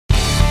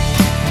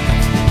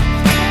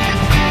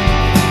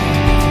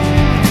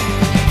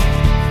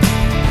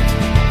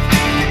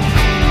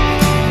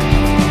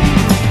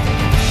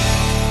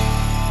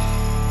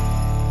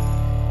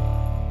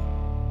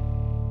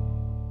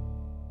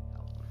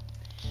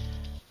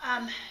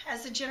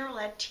As a general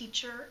ed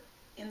teacher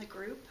in the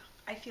group,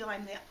 I feel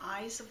I'm the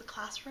eyes of the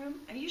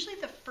classroom. I'm usually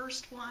the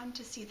first one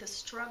to see the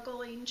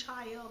struggling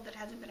child that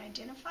hasn't been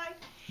identified,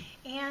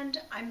 and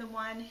I'm the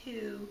one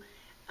who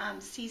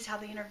sees how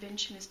the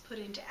intervention is put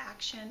into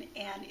action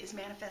and is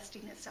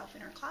manifesting itself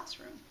in our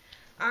classroom.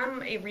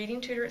 I'm a reading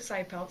tutor at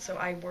Seipelt, so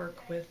I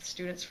work with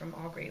students from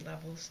all grade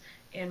levels,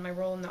 and my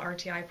role in the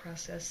RTI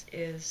process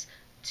is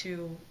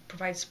to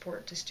provide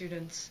support to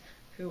students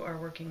who are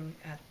working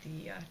at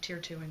the Tier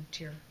 2 and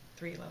Tier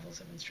 3 levels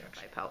of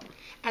instruction.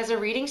 As a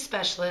reading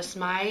specialist,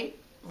 my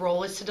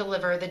role is to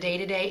deliver the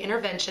day-to-day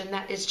intervention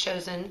that is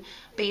chosen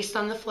based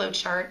on the flow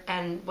chart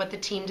and what the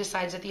team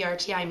decides at the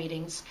RTI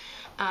meetings.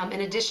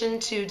 In addition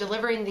to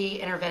delivering the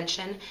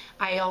intervention,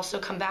 I also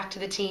come back to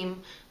the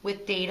team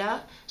with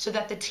data so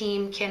that the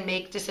team can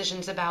make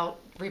decisions about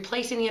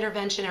replacing the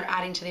intervention or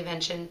adding to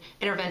the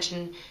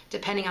intervention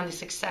depending on the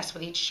success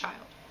with each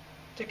child.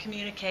 To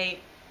communicate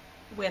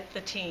with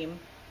the team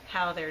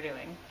how they're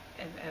doing,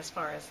 and as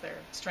far as their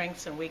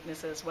strengths and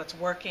weaknesses, what's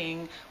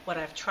working, what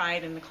I've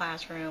tried in the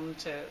classroom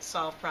to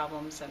solve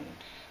problems, and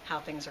how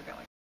things are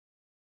going.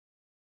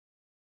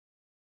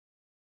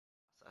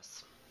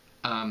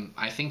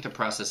 I think the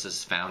process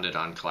is founded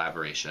on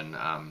collaboration.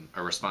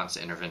 A response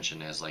to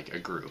intervention is like a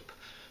group.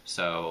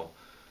 So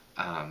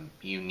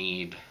you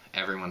need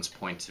everyone's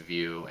points of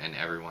view and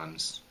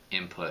everyone's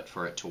input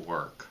for it to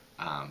work.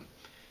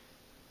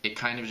 It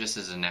kind of just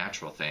is a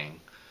natural thing.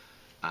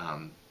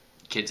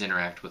 Kids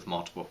interact with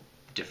multiple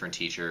different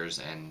teachers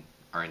and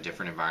are in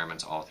different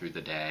environments all through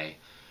the day.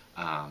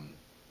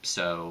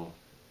 So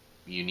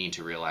you need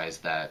to realize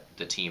that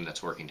the team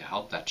that's working to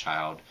help that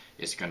child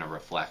is going to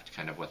reflect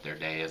kind of what their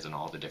day is and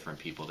all the different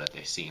people that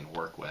they see and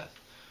work with.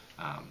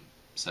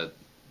 So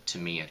to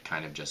me, it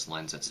kind of just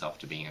lends itself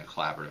to being a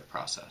collaborative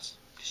process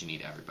because you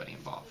need everybody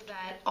involved.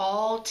 That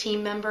all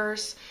team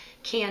members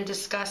can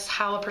discuss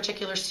how a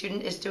particular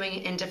student is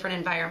doing in different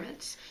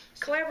environments.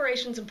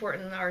 Collaboration is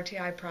important in the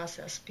RTI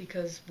process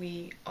because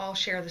we all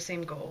share the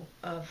same goal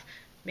of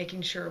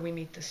making sure we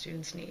meet the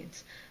students'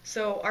 needs.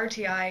 So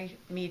RTI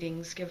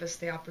meetings give us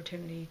the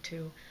opportunity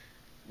to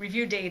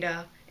review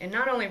data, and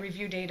not only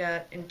review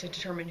data and to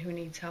determine who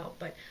needs help,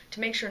 but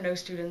to make sure no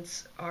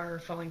students are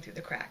falling through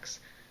the cracks.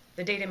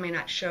 The data may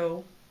not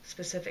show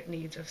specific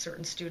needs of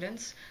certain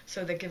students,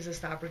 so that gives us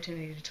the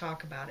opportunity to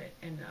talk about it.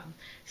 And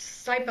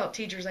Seipelt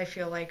teachers, I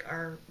feel like,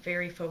 are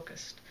very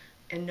focused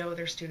and know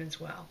their students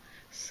well.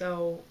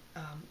 So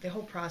the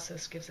whole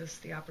process gives us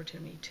the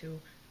opportunity to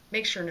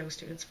make sure no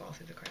students fall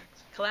through the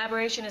cracks.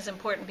 Collaboration is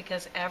important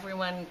because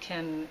everyone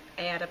can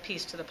add a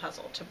piece to the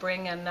puzzle, to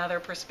bring another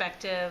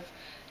perspective,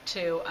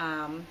 to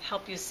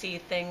help you see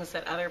things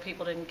that other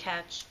people didn't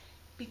catch.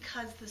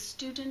 Because the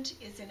student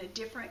is in a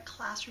different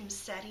classroom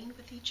setting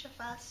with each of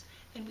us,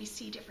 and we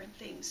see different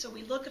things. So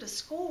we look at a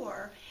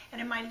score, and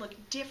it might look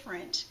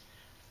different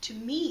to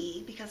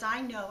me because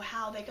I know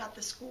how they got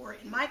the score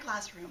in my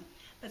classroom,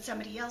 but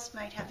somebody else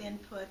might have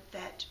input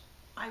that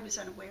I was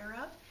unaware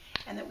of,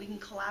 and that we can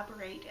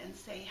collaborate and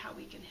say how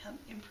we can help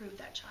improve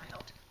that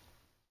child.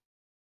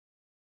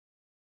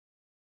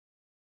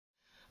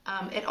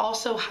 It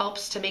also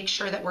helps to make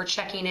sure that we're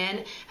checking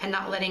in and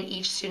not letting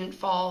each student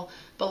fall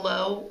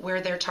below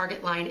where their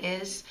target line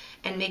is,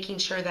 and making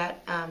sure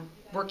that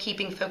we're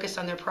keeping focus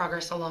on their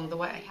progress along the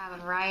way. We have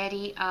a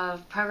variety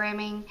of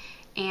programming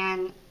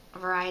and a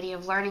variety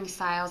of learning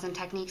styles and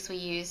techniques we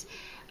use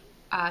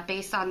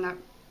based on the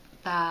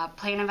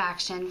plan of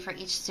action for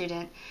each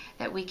student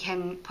that we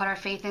can put our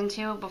faith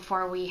into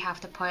before we have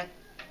to put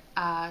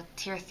a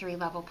Tier 3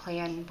 level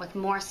plan with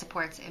more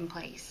supports in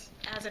place.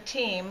 As a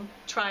team,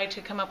 try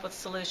to come up with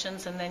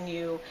solutions, and then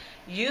you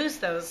use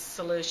those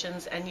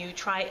solutions and you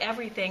try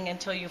everything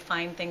until you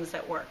find things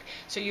that work.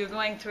 So you're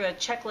going through a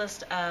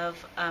checklist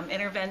of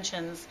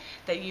interventions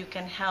that you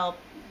can help,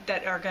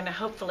 that are going to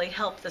hopefully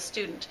help the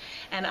student.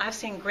 And I've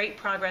seen great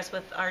progress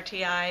with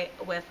RTI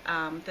with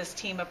this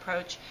team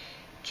approach.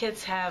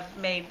 Kids have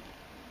made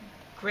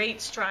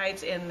great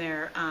strides in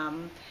their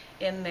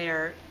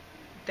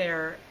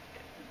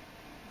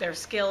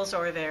skills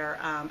or their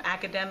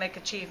academic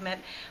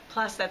achievement.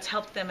 Plus, that's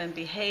helped them in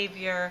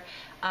behavior.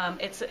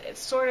 It's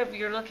sort of,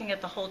 you're looking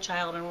at the whole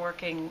child and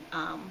working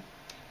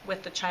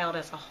with the child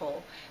as a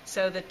whole.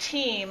 So the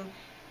team,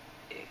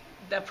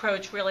 the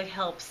approach really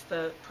helps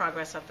the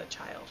progress of the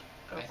child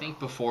overall. I think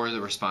before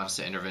the response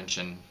to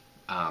intervention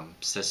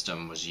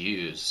system was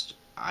used,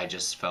 I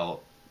just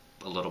felt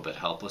a little bit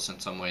helpless in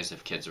some ways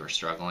if kids were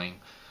struggling.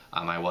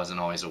 I wasn't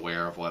always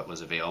aware of what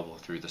was available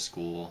through the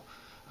school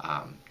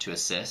to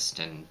assist,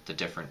 and the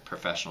different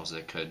professionals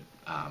that could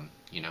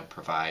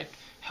provide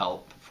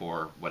help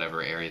for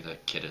whatever area the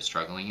kid is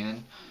struggling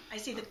in. I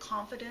see the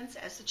confidence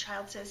as the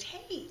child says,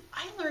 hey,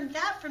 I learned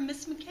that from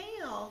Miss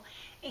McHale,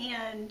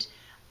 and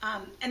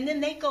then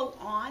they go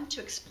on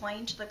to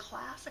explain to the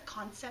class a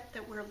concept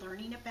that we're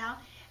learning about,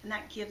 and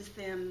that gives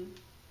them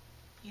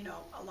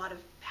a lot of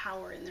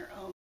power in their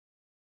own.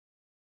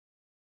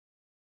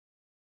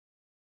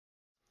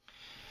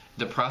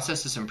 The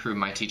process has improved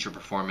my teacher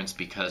performance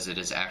because it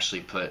has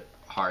actually put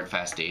hard,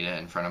 fast data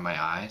in front of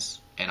my eyes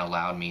and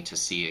allowed me to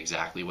see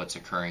exactly what's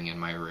occurring in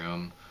my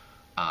room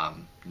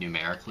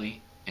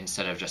numerically.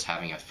 Instead of just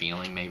having a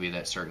feeling maybe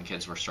that certain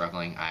kids were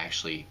struggling, I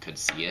actually could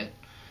see it.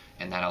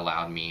 And that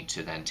allowed me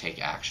to then take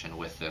action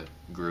with the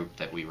group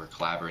that we were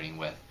collaborating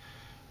with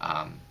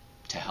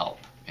to help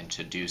and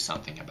to do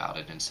something about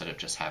it instead of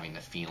just having the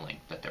feeling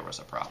that there was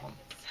a problem.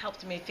 It's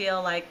helped me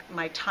feel like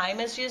my time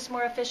is used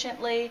more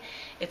efficiently.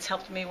 It's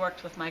helped me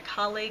work with my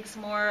colleagues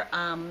more.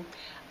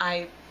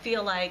 I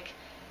feel like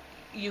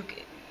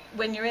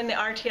when you're in the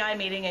RTI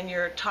meeting and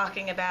you're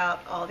talking about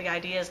all the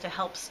ideas to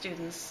help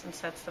students, since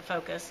that's the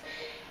focus,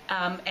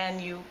 and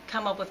you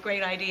come up with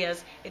great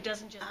ideas, it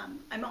doesn't just...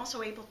 I'm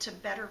also able to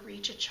better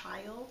reach a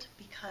child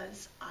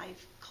because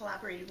I've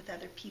collaborated with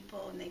other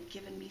people and they've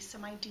given me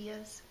some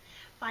ideas.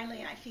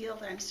 Finally, I feel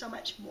that I'm so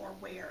much more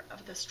aware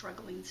of the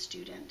struggling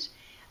student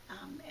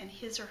and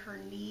his or her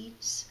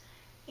needs,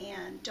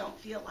 and don't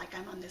feel like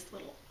I'm on this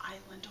little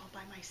island all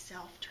by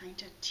myself trying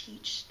to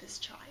teach this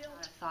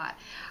child.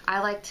 I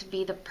like to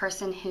be the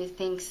person who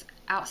thinks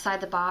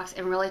outside the box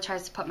and really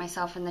tries to put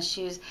myself in the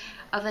shoes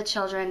of the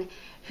children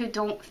who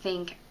don't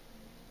think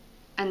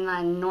in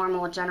the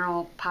normal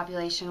general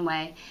population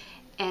way,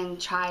 and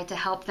try to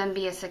help them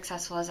be as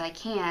successful as I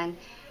can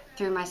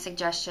through my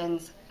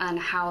suggestions on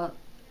how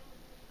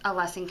a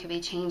lesson could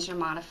be changed or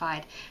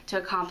modified to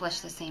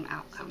accomplish the same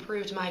outcome.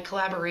 Improved my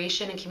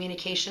collaboration and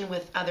communication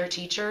with other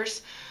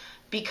teachers.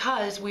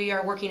 Because we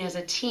are working as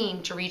a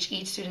team to reach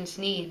each student's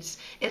needs,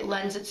 it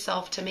lends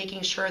itself to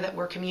making sure that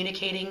we're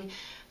communicating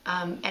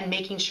and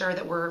making sure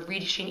that we're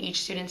reaching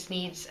each student's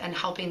needs and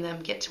helping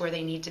them get to where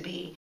they need to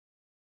be.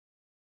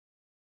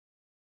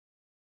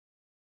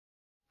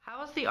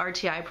 How has the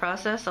RTI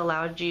process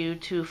allowed you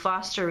to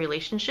foster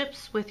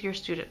relationships with your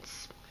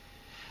students?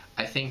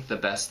 I think the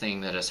best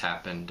thing that has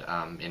happened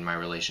in my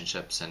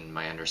relationships and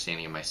my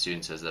understanding of my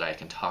students is that I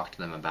can talk to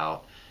them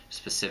about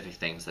specific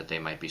things that they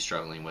might be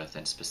struggling with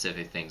and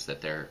specific things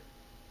that they're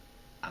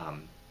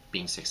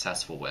being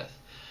successful with.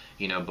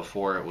 You know,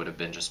 before it would have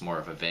been just more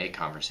of a vague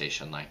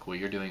conversation like, well,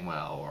 you're doing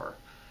well, or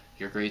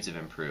your grades have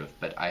improved,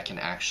 but I can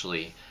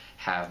actually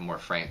have more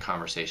frank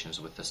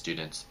conversations with the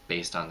students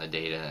based on the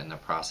data and the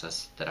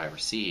process that I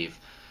receive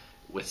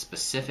with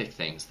specific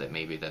things that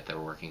maybe that they're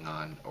working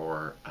on,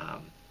 or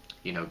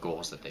you know,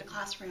 goals that they... The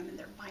classroom and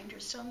their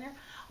binder's still in there.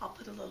 I'll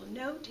put a little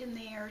note in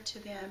there to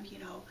them. You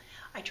know,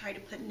 I try to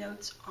put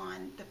notes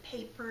on the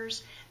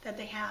papers that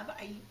they have.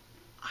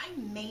 I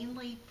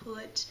mainly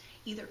put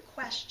either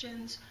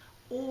questions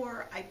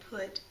or I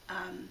put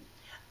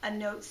a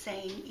note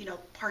saying, you know,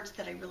 parts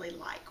that I really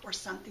like or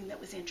something that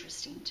was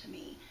interesting to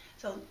me.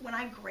 So when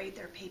I grade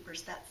their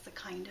papers, that's the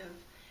kind of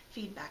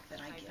feedback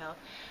that I get.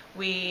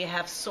 We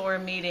have SOAR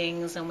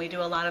meetings and we do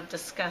a lot of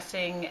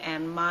discussing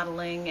and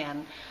modeling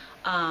and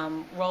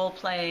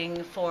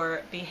role-playing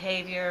for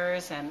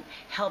behaviors and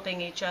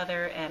helping each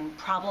other and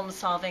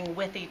problem-solving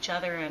with each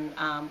other and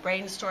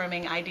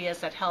brainstorming ideas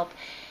that help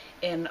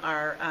in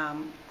our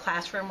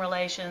classroom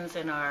relations,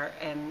 in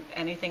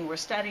anything we're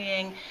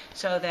studying,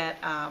 so that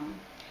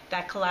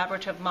that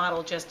collaborative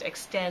model just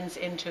extends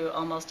into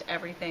almost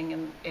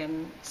everything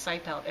in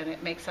Seipelt, and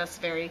it makes us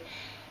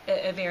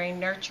a very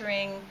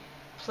nurturing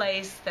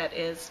place that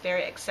is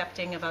very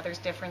accepting of others'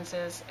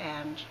 differences,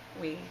 and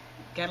we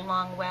get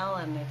along well,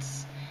 and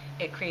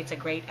it creates a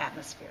great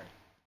atmosphere.